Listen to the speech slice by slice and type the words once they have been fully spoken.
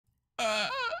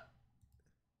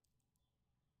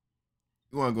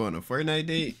You want to go on a Fortnite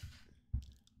date?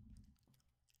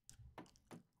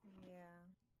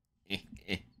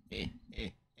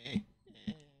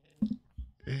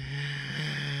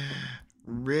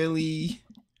 Really?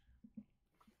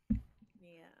 Yeah.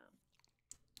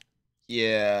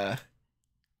 Yeah.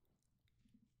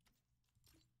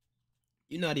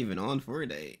 You're not even on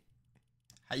Fortnite.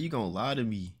 How you gonna lie to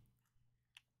me?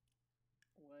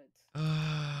 What?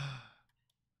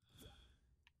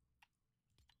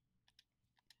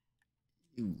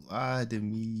 You lied to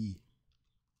me.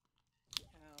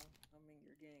 How? I'm in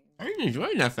your game. How you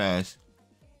enjoying that fast?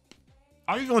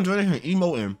 How you gonna join here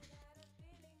emoting?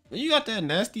 When you got that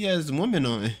nasty ass woman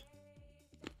on. I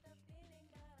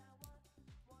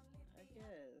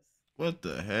guess. What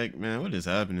the heck, man? What is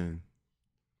happening?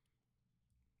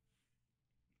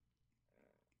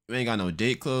 You ain't got no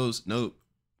date clothes? Nope.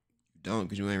 You don't,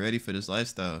 because you ain't ready for this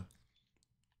lifestyle.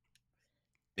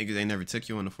 Niggas ain't never took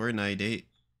you on a Fortnite date.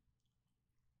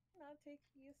 I'll take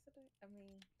you yesterday. I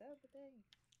mean, the other day.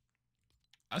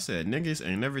 I said niggas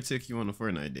ain't never took you on a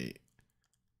Fortnite date.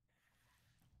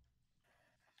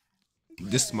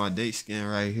 This is my date skin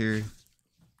right here.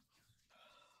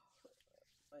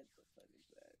 What the fuck is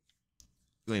that?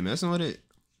 You ain't messing with it?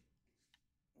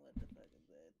 What the fuck is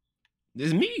that? This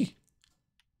is me.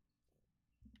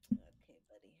 Okay,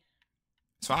 buddy.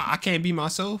 So I can't be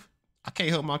myself? I can't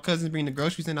help my cousins bring the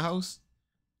groceries in the house?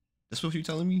 That's what you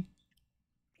telling me?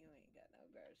 You ain't got no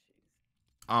groceries.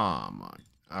 Oh my.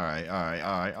 All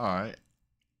right.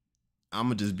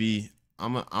 I'ma just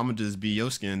be your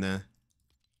skin then.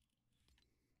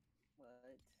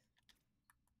 What?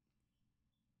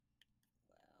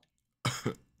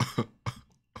 Wow.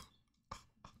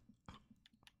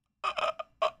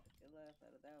 Good laugh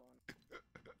out of that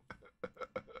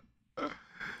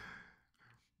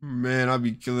one. Man, I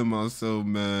be killing myself,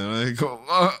 man. I ain't gonna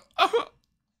lie.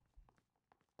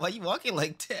 Why you walking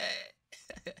like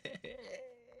that?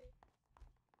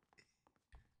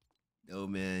 No,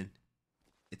 man.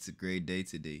 It's a great day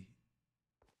today.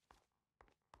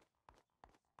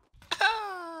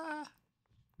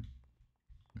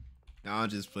 No, I'm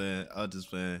just playing.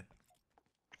 There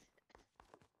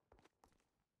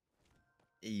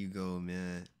you go,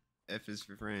 man. F is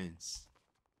for friends.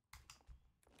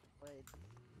 What?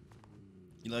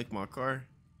 You like my car?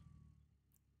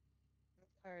 This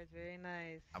car is very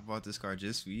nice. I bought this car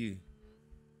just for you.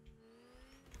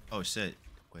 Oh shit.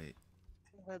 Wait.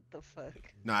 What the fuck?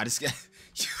 No, I just got.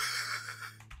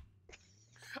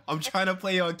 I'm trying to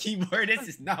play on keyboard. This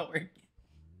is not working.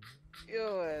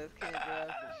 Your ass can't drive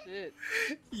for shit.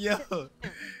 Yo.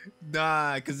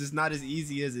 Nah, because it's not as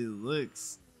easy as it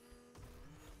looks.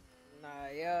 Nah,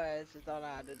 your ass just don't know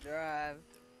how to drive.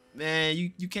 Man,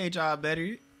 you can't drive better.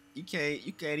 You can't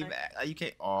even you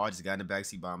can't. Oh, I just got in the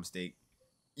backseat by mistake.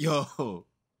 Yo. Look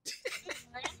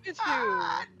at you.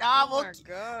 Nah, Oh my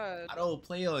god. I don't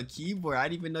play on keyboard. I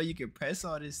didn't even know you could press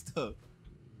all this stuff.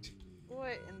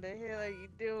 What in the hell are you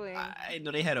doing? I didn't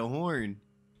know they had a horn.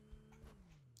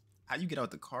 How you get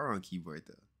out the car on keyboard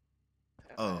though?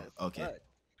 Oh, okay. Fuck.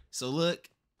 So look,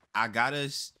 I got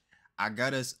us.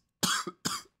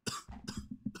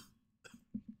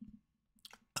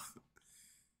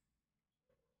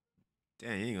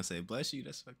 Damn, you ain't gonna say bless you.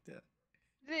 That's fucked up.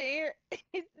 It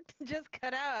just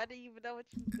cut out. I didn't even know what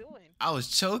you was doing. I was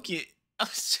choking.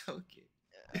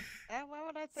 And why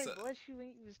would I say So- bless you when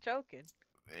you was choking?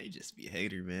 Man, you just be a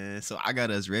hater, man. So I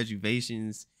got us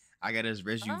reservations.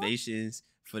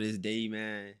 For this day,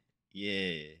 man.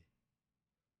 Yeah.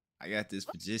 I got this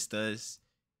for just us.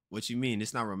 What you mean?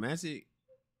 It's not romantic?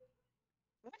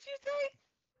 What you say?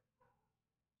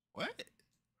 What?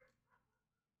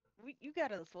 You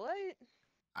got us what?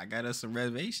 I got us some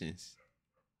reservations.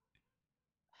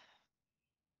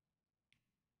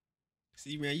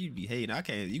 See, man, you be hating. I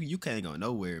can't. You can't go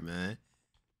nowhere, man.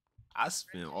 I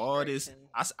spent all this.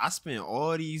 I spent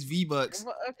all these V-Bucks.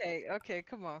 Okay,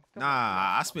 come on.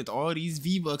 I spent all these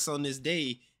V-Bucks on this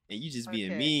day, and you just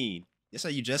being Okay. mean. That's how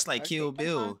you dress like Kill Okay, come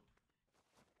Bill.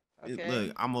 Okay.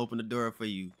 Look, I'm gonna open the door for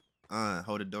you.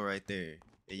 Hold the door right there.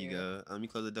 There you Yeah. go. Let me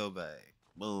close the door back.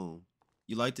 Boom.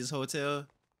 You like this hotel?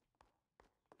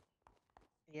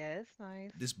 Yeah, it's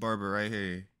nice. This barber right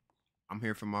here. I'm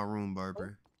here for my room,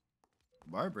 barber.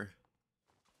 Barber.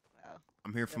 Wow.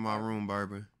 I'm here for The my barber. room,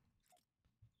 barber.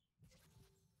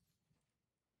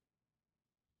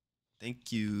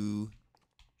 Thank you.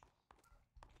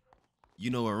 You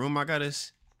know what room I got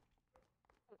us?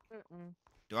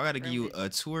 Do I gotta give you a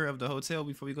tour of the hotel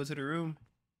before we go to the room?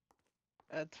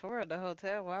 A tour of the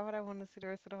hotel? Why would I want to see the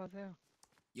rest of the hotel?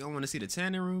 You don't want to see the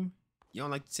tanning room? You don't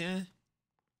like the tan?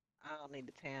 don't need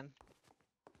a tan.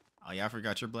 Oh yeah, I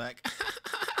forgot you're black.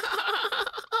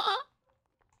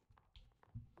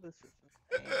 This is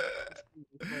insane.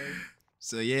 Jesus Christ.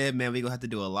 So yeah, man, we gonna have to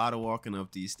do a lot of walking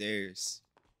up these stairs.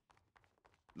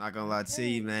 Not gonna lie to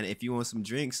you, Okay. man. If you want some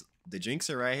drinks, the drinks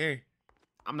are right here.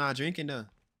 I'm not drinking though,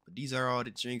 but these are all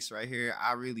the drinks right here.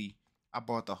 I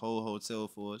bought the whole hotel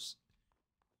for us.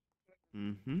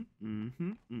 Mm-hmm.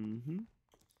 Mm-hmm. Mm-hmm.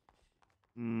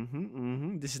 Mm-hmm.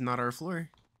 Mm-hmm. This is not our floor.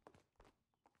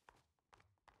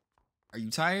 Are you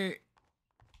tired?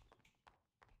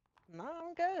 No,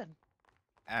 I'm good.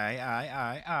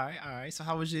 Alright. So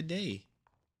how was your day?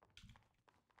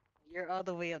 You're all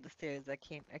the way up the stairs. I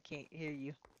can't hear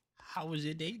you. How was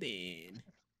your day then?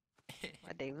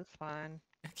 My day was fine.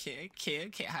 Okay.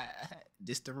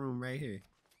 This the room right here.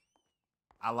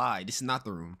 I lied. This is not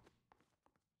the room.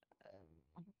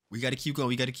 We gotta keep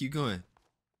going.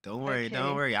 Don't worry. Don't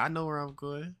Okay. worry. I know where I'm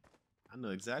going. I know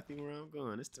exactly where I'm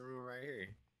going. It's the room right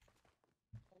here.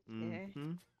 Okay.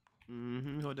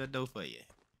 Hold that door for you.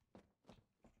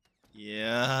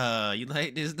 Yeah, you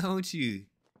like this, don't you?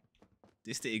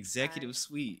 This the executive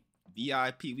suite.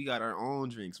 VIP. We got our own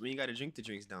drinks. We ain't gotta drink the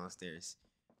drinks downstairs.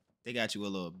 They got you a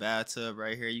little bathtub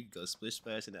right here. You can go splish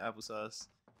splash in the applesauce.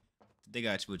 They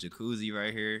got you a jacuzzi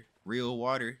right here. Real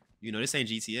water. You know, this ain't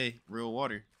GTA. Real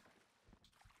water.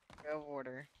 Real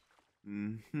water.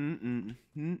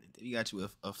 We got you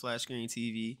a flat screen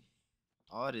TV.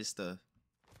 All this stuff.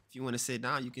 If you want to sit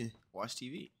down, you can watch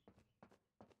TV.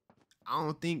 I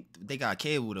don't think they got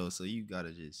cable though, so you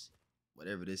gotta just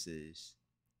whatever this is.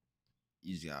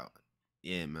 You just got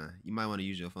yeah, man. You might want to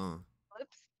use your phone.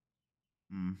 Flips.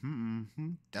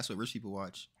 That's what rich people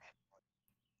watch.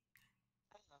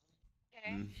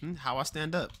 Okay. How I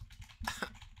stand up.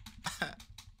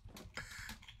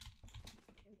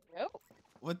 Nope.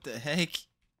 What the heck?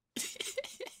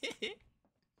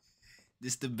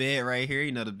 This the bed right here.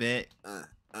 You know the bed.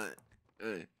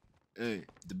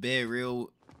 The bed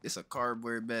real. It's a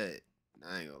cardboard bed.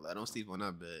 I ain't gonna lie. Don't sleep on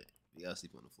that bed. You gotta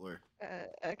sleep on the floor.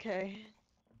 Okay.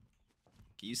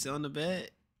 Can you sit on the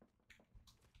bed?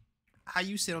 How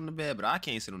you sit on the bed, but I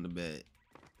can't sit on the bed?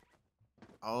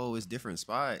 Oh, it's different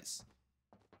spots.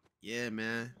 Yeah,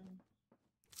 man.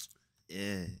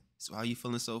 Yeah. So how you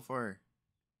feeling so far?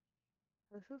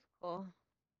 This is cool.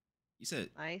 You said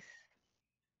Nice.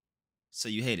 so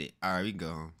you hate it. All right, we can go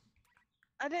home.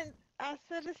 I didn't. I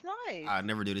said it's nice. I'll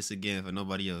never do this again for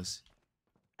nobody else.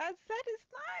 I said it's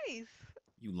nice.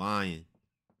 You lying.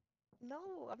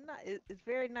 No, I'm not. It's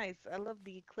very nice. I love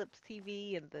the Eclipse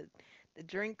TV and the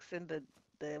drinks and the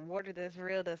water that's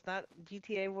real. That's not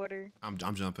GTA water. I'm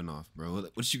jumping off, bro.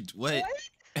 What? What?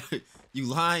 You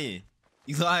lying.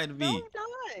 You lying to No, me. I'm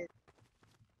not.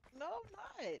 No,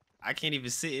 I'm not. I can't even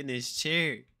sit in this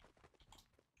chair.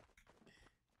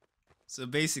 So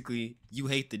basically, you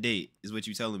hate the date, is what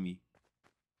you telling me.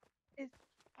 It's.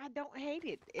 I don't hate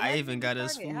it. It I hasn't even even got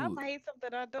us started. How food. am I hate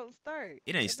something I don't start?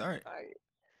 It ain't It didn't start. start.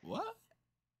 What?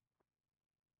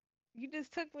 You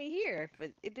just took me here,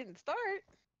 but it didn't start.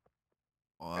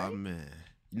 Oh Right? man.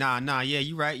 Nah. Yeah,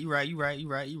 you right.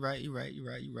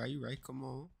 Come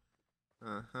on.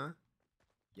 Uh-huh.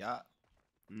 Yeah.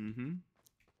 Mm-hmm.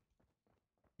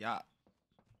 Yeah.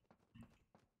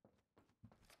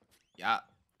 Yeah.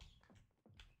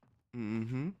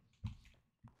 Mm-hmm.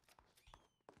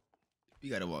 You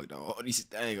gotta walk down all these.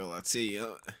 I ain't gonna lie to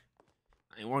you.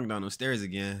 I ain't walking down those stairs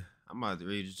again. I'm about to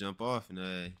ready to jump off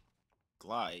and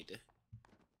glide.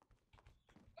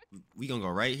 We gonna go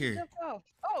right here. Jump off.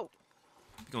 Oh,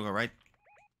 We gonna go right.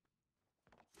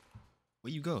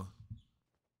 Where you go?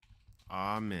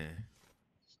 Aw man.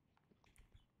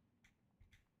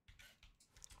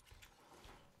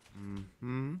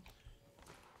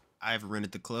 I've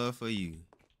rented the club for you.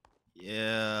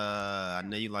 Yeah, I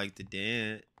know you like to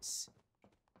dance.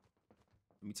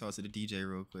 Let me talk to the DJ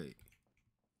real quick.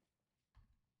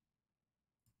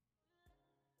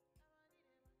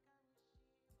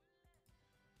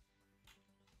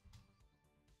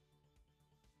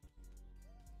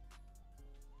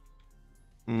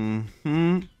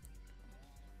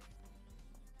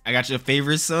 I got your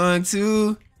favorite song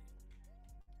too.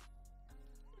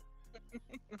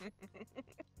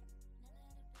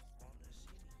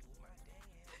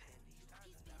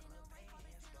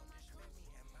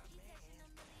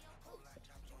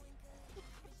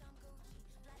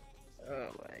 oh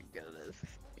my goodness.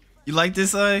 You like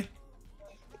this song?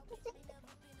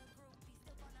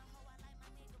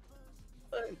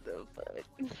 What the fuck?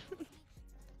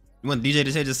 You want DJ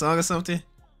to change the song or something?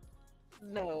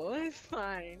 No, it's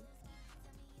fine.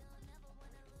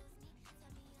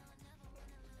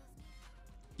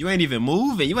 You ain't even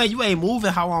moving. You ain't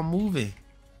moving how I'm moving.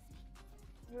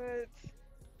 What?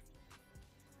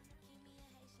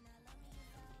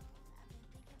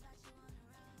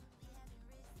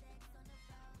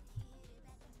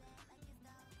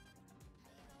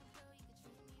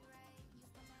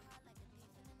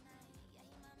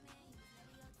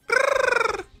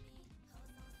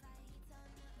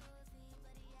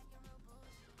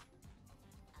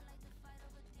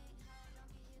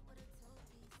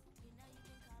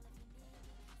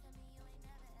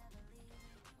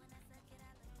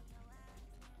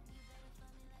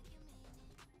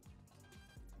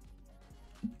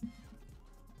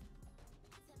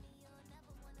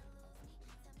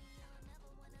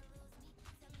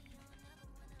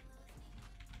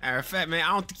 Matter of fact, man, I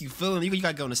don't think you feeling it. You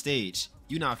gotta go on the stage.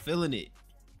 You not feeling it.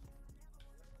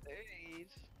 Stage.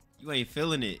 You ain't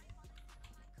feeling it.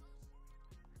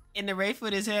 In the Ray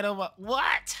put his head over.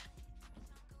 What?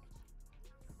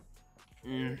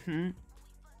 Mm-hmm.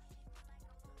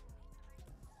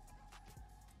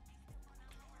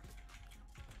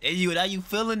 Hey, now you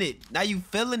feeling it. Now you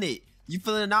feeling it. You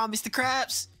feeling it now, Mr.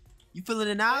 Krabs? You feeling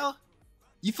it now?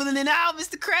 You feeling it now,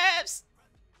 Mr. Krabs?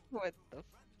 What the?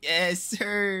 Yes,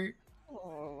 sir.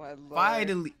 Oh my lord.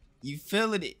 Finally. You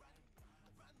feeling it.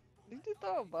 Did you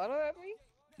throw a bottle at me?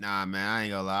 Nah, man, I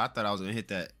ain't gonna lie. I thought I was gonna hit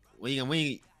that.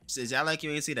 Since y'all like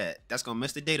you ain't see that. That's gonna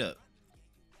mess the date up.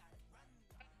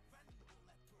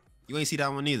 You ain't see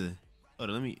that one either.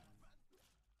 Hold on, let me.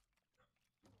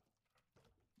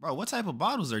 Bro, what type of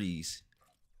bottles are these?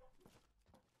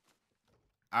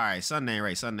 Alright, something ain't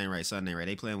right. Something ain't right. Something ain't right.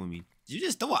 They playing with me. Did you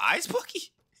just throw an ice bucket?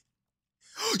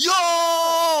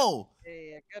 Yo!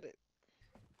 Hey, I got it.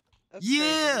 That's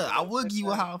Yeah, crazy. I would give you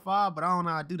a high five, but I don't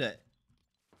know how to do that.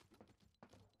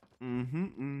 What?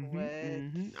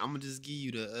 I'm gonna just give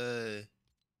you the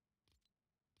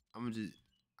I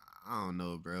don't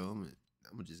know, bro. I'm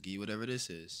gonna just give you whatever this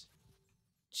is.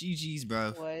 GG's,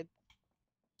 bro. What?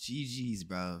 GG's,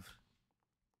 bro.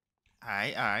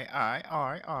 Alright.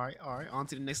 On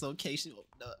to the next location. Oh,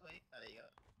 no, wait, there you go.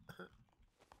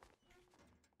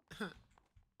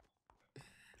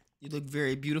 You look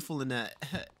very beautiful in that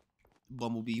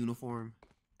bumblebee uniform.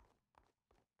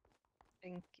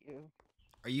 Thank you.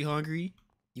 Are you hungry?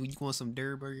 You want some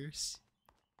Durr burgers?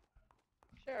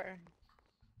 Sure.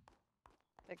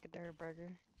 Take a dirt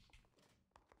burger.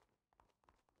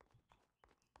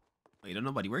 Wait, don't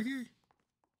nobody work here?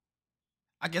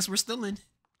 I guess we're still in.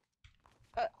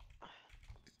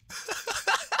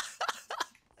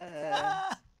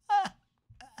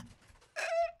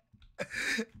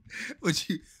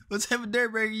 What type of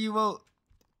dirt burger you want?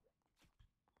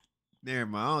 Never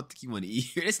mind, I don't think you want to eat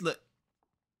here. This look.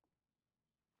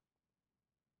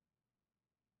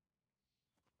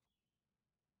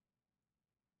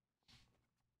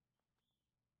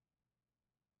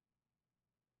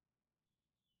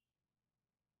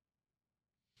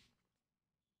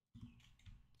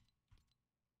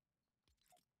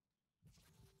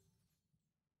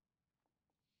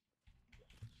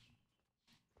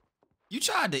 You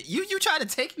tried to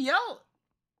take me out.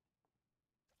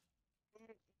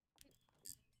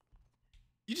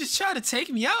 You just tried to take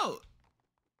me out.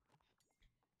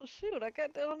 Oh, shoot, I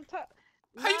got that on top.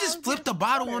 How you just flipped the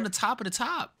bottle on the top of the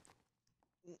top?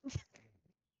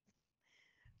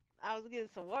 I was getting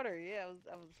some water. Yeah,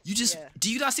 I was. You just Yeah.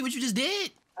 Do you not see what you just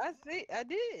did? I see. I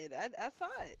did. I saw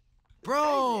it.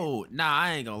 Bro, nah,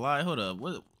 I ain't gonna lie. Hold up.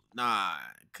 What? Nah,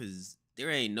 cause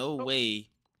there ain't no way.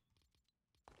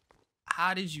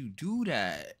 How did you do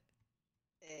that?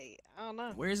 Hey, I don't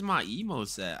know. Where's my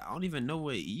emotes at? I don't even know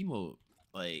what emote.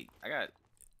 Like,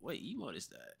 what emote is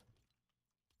that?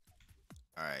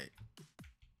 All right.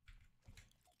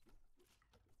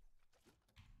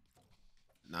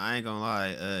 Nah, I ain't gonna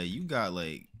lie. You got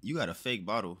a fake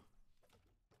bottle.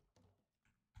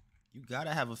 You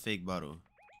gotta have a fake bottle.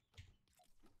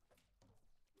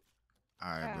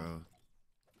 All right, bro.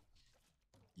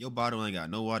 Your bottle ain't got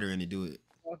no water in it. Do it.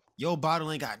 Your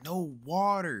bottle ain't got no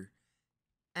water.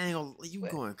 I ain't gonna, you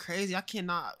going crazy. I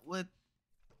cannot. What?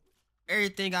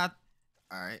 Everything I.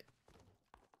 All right.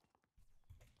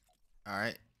 All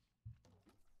right.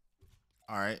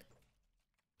 All right.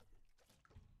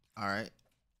 All right.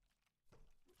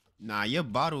 Nah, your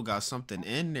bottle got something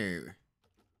in there.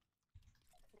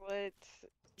 What?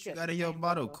 You got in your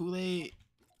bottle? Kool-Aid?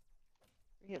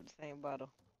 You have the same bottle.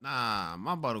 Nah,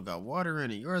 my bottle got water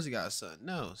in it. Yours got something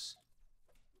else.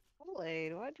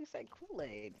 Kool-Aid? Why'd you say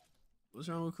Kool-Aid? What's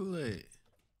wrong with Kool-Aid?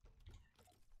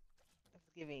 That's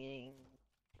giving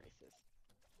racist.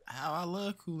 How I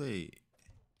love Kool-Aid.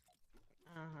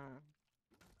 Uh-huh.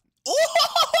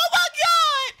 Oh my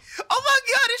god! Oh Oh my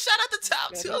god, it shot at the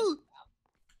top Got too.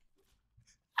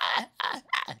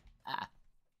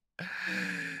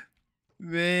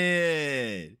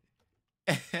 Man.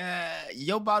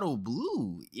 Your bottle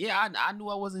blue. Yeah, I knew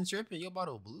I wasn't tripping. Your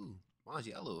bottle blue. Mine's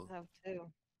yellow. I have two.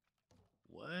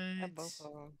 What? I have both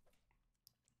of them.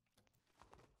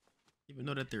 Even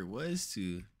know that there was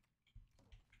two.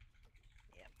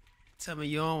 Yep. Tell me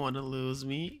you don't want to lose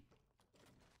me.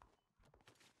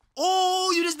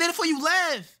 Oh, you just did it before you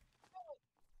left.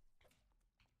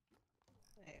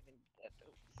 I haven't got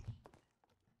those.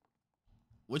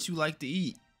 What you like to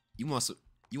eat? You want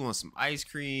some ice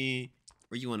cream,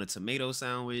 or you want a tomato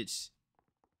sandwich,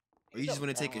 or you just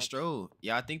want to take a stroll?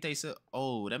 Yeah, I think they said.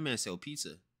 Oh, that man sell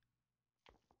pizza.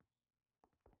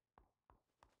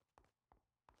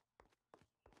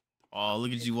 Oh,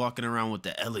 look at you walking around with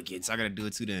the elegance. I gotta do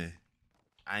it too then.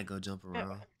 I ain't gonna jump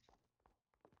around.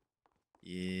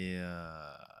 Yeah.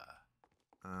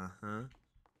 Uh-huh.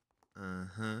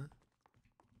 Uh-huh.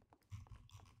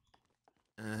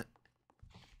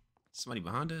 Somebody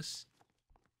behind us?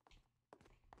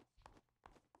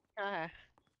 Ran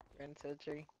into a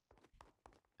tree.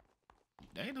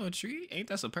 That ain't no tree. Ain't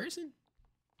that a person?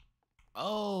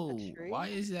 Oh, why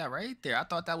is that right there? I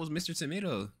thought that was Mr.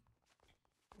 Tomato.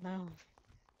 No.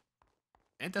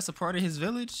 Ain't that a part of his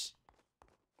village?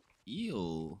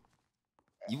 Ew.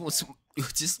 You want some,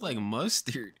 just like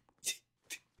mustard.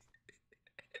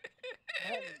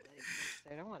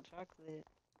 I don't want chocolate.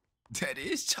 That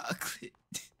is chocolate.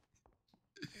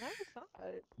 No, it's not.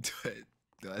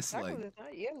 That's Chocolate like, is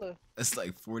not yellow. that's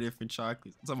like 4 different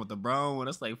chocolates. I'm talking about the brown one.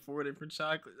 That's like 4 different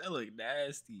chocolates. That look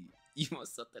nasty. You want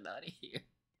something out of here?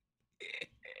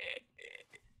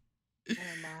 Never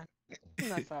mind.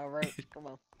 That's all right. Come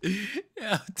on.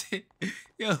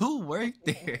 Yo, who worked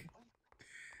there?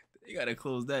 They gotta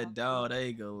close that down. I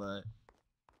ain't gonna lie.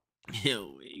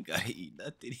 Yo, we ain't gotta eat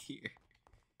nothing here.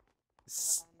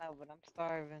 I don't know, but I'm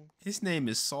starving. His name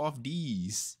is Soft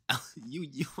D's.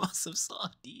 You want some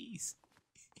Soft D's?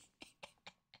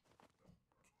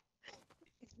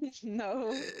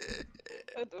 No.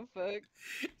 What the fuck?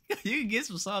 You can get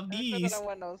some Soft D's. I don't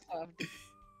want no soft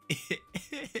D's.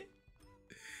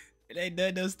 It ain't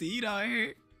nothing else to eat out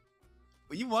here.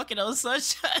 When you walking on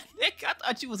sunshine, Nick, I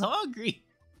thought you was hungry.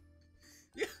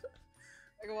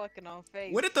 I'm walking on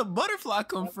face. Where did the butterfly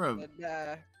come from?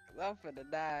 I'm finna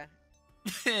die.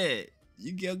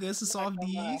 You get some Soft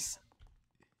D's?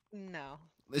 No.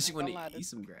 Unless you want to eat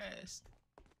some grass.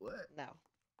 What? No.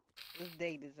 This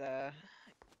date is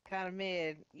kind of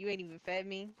mad. You ain't even fed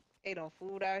me. Ate on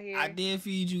food out here. I did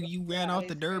feed you. You ran off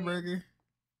the dirt burger.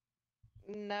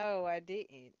 No, I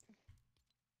didn't.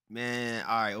 Man,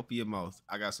 all right, open your mouth.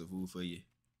 I got some food for you.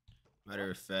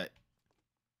 Matter of fact.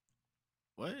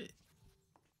 What?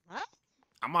 Huh?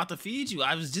 I'm about to feed you.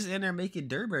 I was just in there making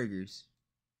dirt burgers.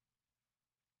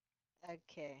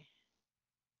 Okay.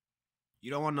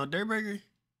 You don't want no dirt burger?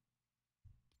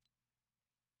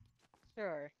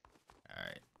 Sure. All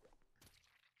right.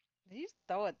 Did you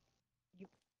throw it?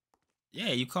 Yeah,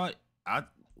 you caught. I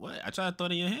tried to throw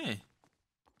it in your hand.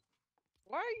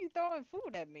 Why are you throwing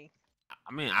food at me?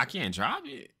 I mean, I can't drop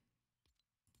it.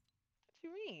 What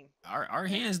you mean? Our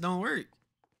hands don't work.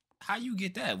 How you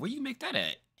get that? Where you make that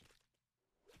at?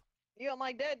 You don't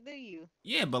like that, do you?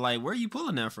 Yeah, but like, where you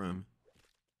pulling that from?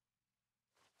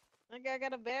 I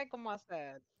got a bag on my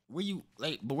side. Where you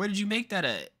like? But where did you make that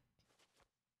at?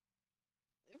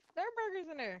 There are burgers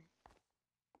in there.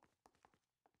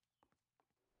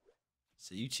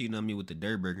 So you cheating on me with the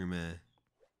dirt burger, man?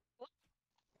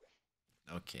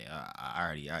 Okay, I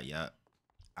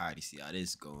already see how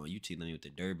this going. You cheating on me with the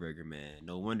dirt burger, man.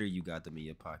 No wonder you got them in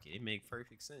your pocket. It make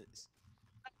perfect sense.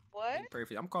 What?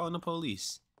 Perfect. I'm calling the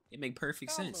police. It make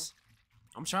perfect Call sense.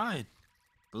 I'm trying.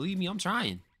 Believe me, I'm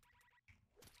trying.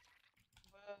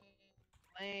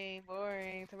 Lame,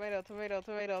 boring. Tomato,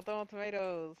 throwing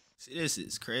tomatoes. See, this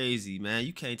is crazy, man.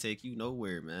 You can't take you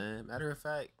nowhere, man. Matter of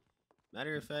fact.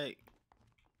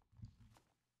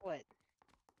 What?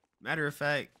 Matter of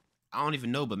fact, I don't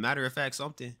even know, but matter of fact,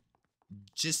 something.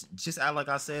 Just act like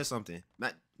I said something.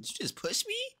 Matt, did you just push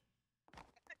me?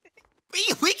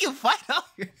 We can fight out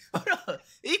here. Hold on.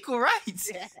 Equal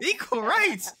rights. Equal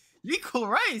rights. Equal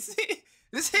rights.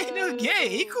 This ain't no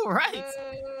game. Equal rights.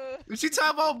 What you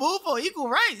talking about, Bufo? Equal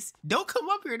rights. Don't come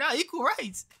up here now. Equal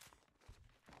rights.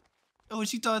 Oh,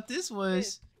 what you thought this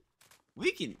was?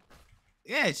 We can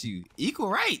get you. Equal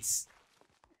rights.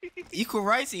 Equal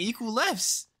rights and equal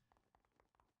lefts.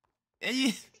 And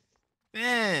you,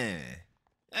 man.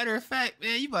 Matter of fact,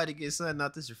 man, you about to get something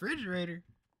out this refrigerator.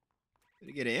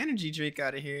 To get an energy drink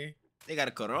out of here. They got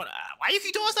a Corona. Why you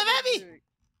keep doing stuff at me?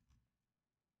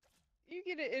 You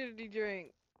get an energy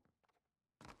drink.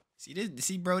 See this,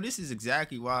 see, bro. This is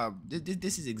exactly why.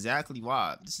 This is exactly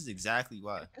why. This is exactly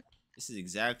why. This is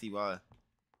exactly why.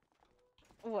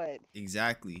 What?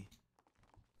 Exactly.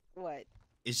 What?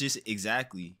 It's just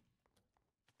exactly.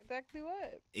 Exactly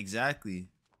what? Exactly.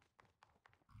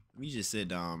 Let me just sit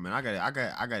down, man. I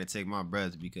gotta take my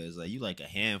breath because like you like a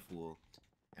handful,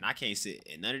 and I can't sit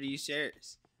in none of these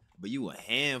chairs. But you a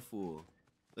handful.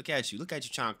 Look at you. Look at you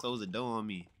trying to close the door on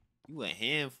me. You a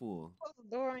handful. Close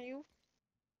the door on you.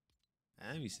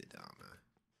 Man, let me sit down, man.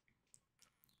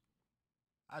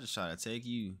 I just try to take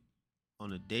you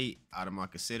on a date out of my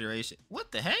consideration.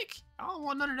 What the heck? I don't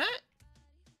want none of that.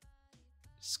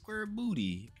 Square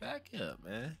booty. Back up,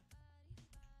 man.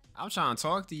 I'm trying to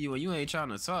talk to you and you ain't trying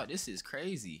to talk. This is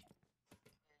crazy.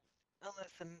 Oh,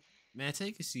 listen. Man,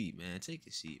 take a seat, man. Take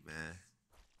a seat, man.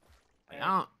 Like,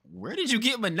 I don't, where did you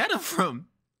get Manetta from?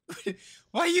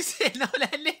 Why you sitting on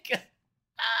that nigga?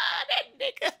 Ah, that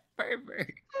nigga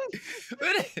pervert.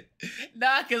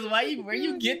 Nah, cause where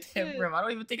you get that from? I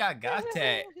don't even think I got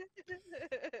that.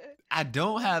 I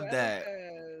don't have that.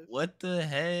 What the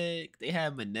heck? They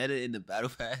have Manetta in the battle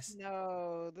pass.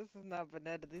 No, this is not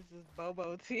Vanetta. This is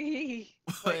Bobo T.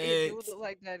 What? But it do look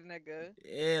like that nigga.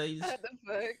 Yeah, What the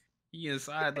fuck? he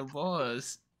inside the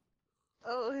boss.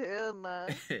 Oh hell nah.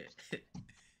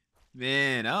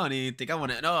 Man, I don't even think I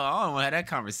want to. No, I don't want to have that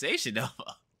conversation though.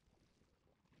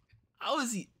 How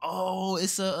is he? Oh,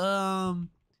 it's a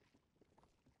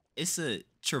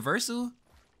traversal.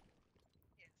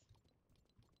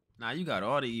 Nah, you got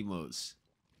all the emotes.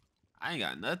 I ain't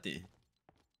got nothing.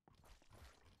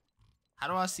 How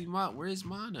do I see my? Where's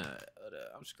mine at? Hold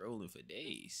up, I'm scrolling for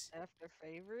days. After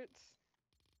favorites.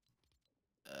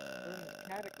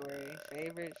 Category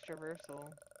favorites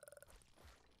traversal.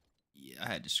 Yeah, I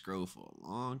had to scroll for a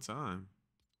long time.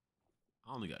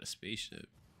 I only got a spaceship.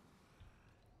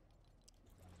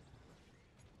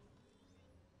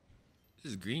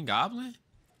 This is Green Goblin?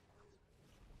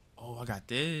 Oh, I got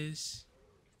this.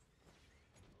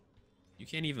 You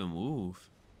can't even move.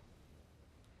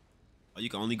 Oh, you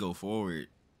can only go forward.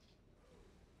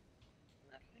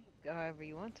 Go however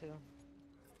you want to.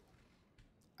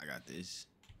 I got this.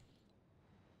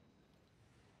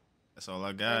 That's all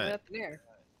I There's got. nothing there.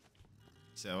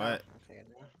 So what? I see it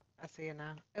now. I see it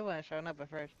now. It wasn't showing up at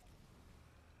first.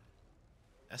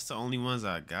 That's the only ones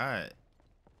I got.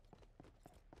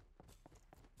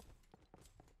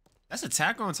 That's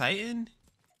Attack on Titan?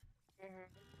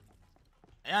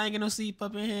 Hey, I ain't get no sleep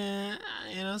up in here. I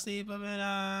ain't no sleep up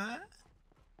in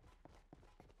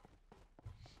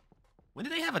When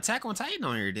did they have Attack on Titan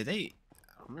on here? Did they?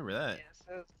 I don't remember that. Yeah,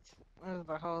 so it was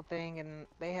the whole thing, and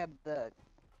they had the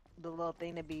little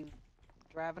thing to be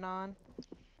driving on.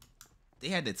 They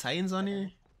had the Titans on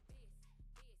here?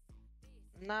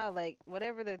 Nah, like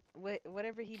whatever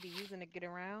he be using to get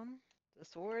around, the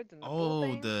swords and the bull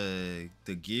Oh, thing.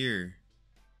 the gear.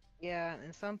 Yeah,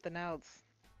 and something else.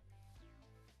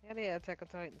 Yeah, they had Attack on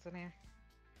Titans in here.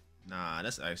 Nah,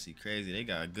 that's actually crazy. They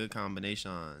got good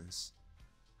combinations.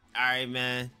 Alright,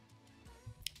 man.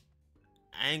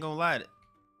 I ain't gonna lie.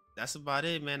 That's about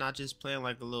it, man. I just playing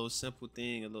like a little simple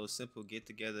thing, a little simple get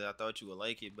together. I thought you would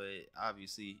like it, but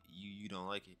obviously you don't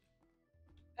like it.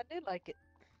 I did like it.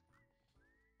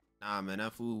 Nah, man,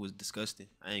 that food was disgusting.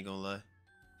 I ain't gonna lie.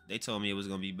 They told me it was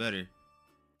gonna be better.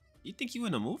 You think you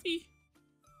in a movie?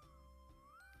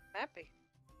 Happy.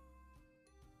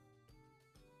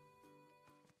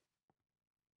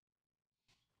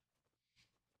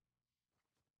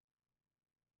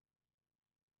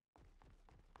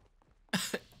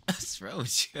 What's wrong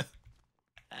with you?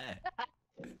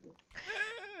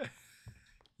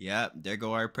 Yep, there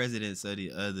go our presidents of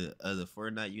the other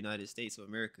FORTNITE United States of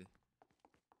America.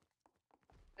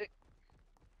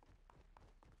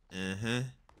 Uh-huh.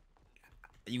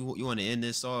 You want to end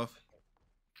this off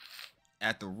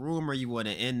at the room, or you want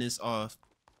to end this off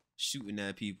shooting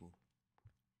at people?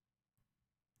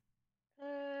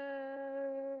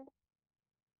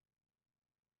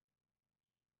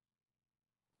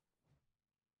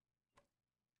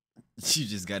 You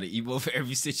just got an emo for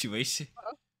every situation.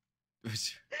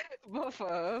 Both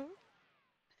of. All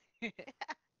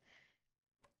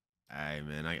right,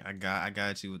 man. I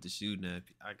got you with the shooting at.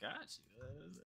 I got you.